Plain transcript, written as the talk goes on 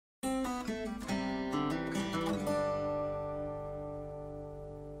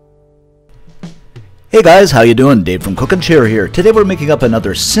Hey guys, how you doing? Dave from Cook and Share here. Today we're making up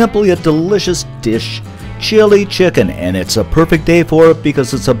another simple yet delicious dish, chili chicken, and it's a perfect day for it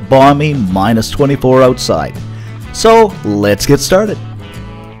because it's a balmy -24 outside. So let's get started.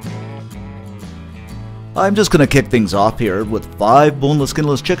 I'm just going to kick things off here with 5 boneless,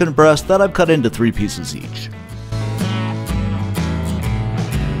 skinless chicken breasts that I've cut into 3 pieces each.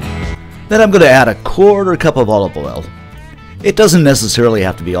 Then I'm going to add a 1/4 cup of olive oil. It doesn't necessarily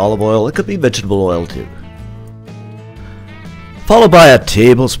have to be olive oil, it could be vegetable oil too. Followed by a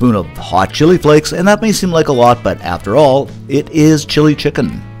tablespoon of hot chili flakes, and that may seem like a lot, but after all, it is chili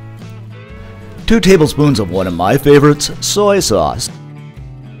chicken. 2 tablespoons of one of my favorites, soy sauce.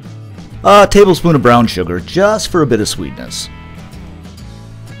 A tablespoon of brown sugar, just for a bit of sweetness.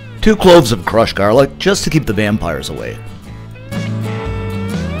 2 cloves of crushed garlic, just to keep the vampires away.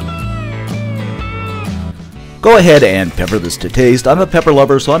 Go ahead and pepper this to taste. I'm a pepper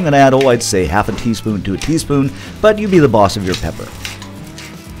lover, so I'm going to add, I'd say half a teaspoon to a teaspoon, but you be the boss of your pepper.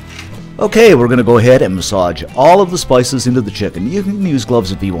 Okay, we're going to go ahead and massage all of the spices into the chicken. You can use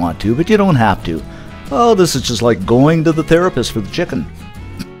gloves if you want to, but you don't have to. Oh, this is just like going to the therapist for the chicken.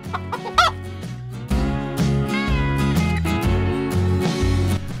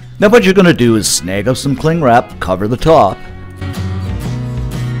 Now what you're going to do is snag up some cling wrap, cover the top.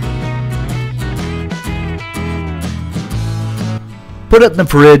 Put it in the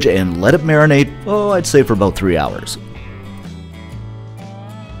fridge and let it marinate, I'd say for about 3 hours.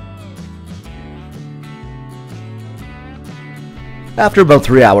 After about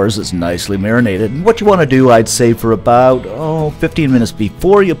 3 hours, it's nicely marinated, and what you want to do, I'd say for about 15 minutes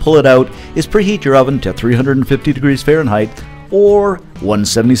before you pull it out, is preheat your oven to 350 degrees Fahrenheit or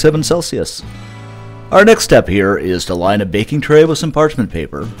 177 Celsius. Our next step here is to line a baking tray with some parchment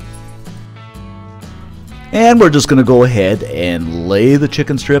paper. And we're just going to go ahead and lay the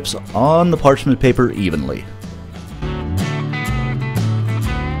chicken strips on the parchment paper evenly.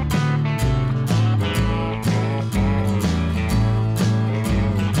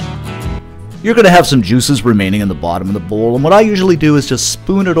 You're going to have some juices remaining in the bottom of the bowl, and what I usually do is just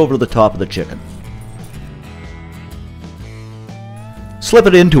spoon it over the top of the chicken. Slip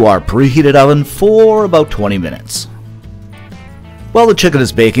it into our preheated oven for about 20 minutes. While the chicken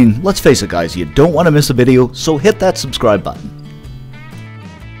is baking, let's face it guys, you don't want to miss a video, so hit that subscribe button.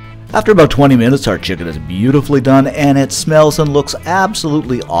 After about 20 minutes, our chicken is beautifully done and it smells and looks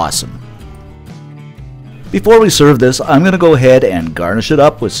absolutely awesome. Before we serve this, I'm going to go ahead and garnish it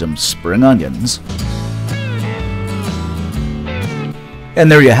up with some spring onions. And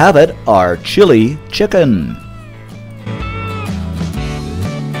there you have it, our chili chicken.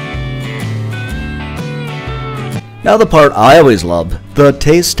 Now the part I always love, the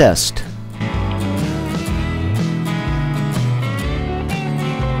taste test.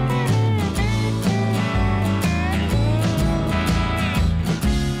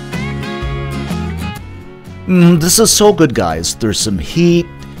 This is so good guys. There's some heat,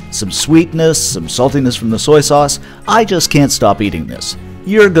 some sweetness, some saltiness from the soy sauce. I just can't stop eating this.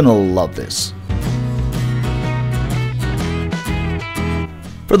 You're gonna love this.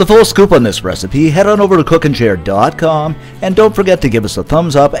 For the full scoop on this recipe, head on over to cookandshare.com and don't forget to give us a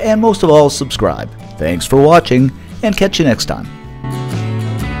thumbs up and most of all subscribe. Thanks for watching and catch you next time.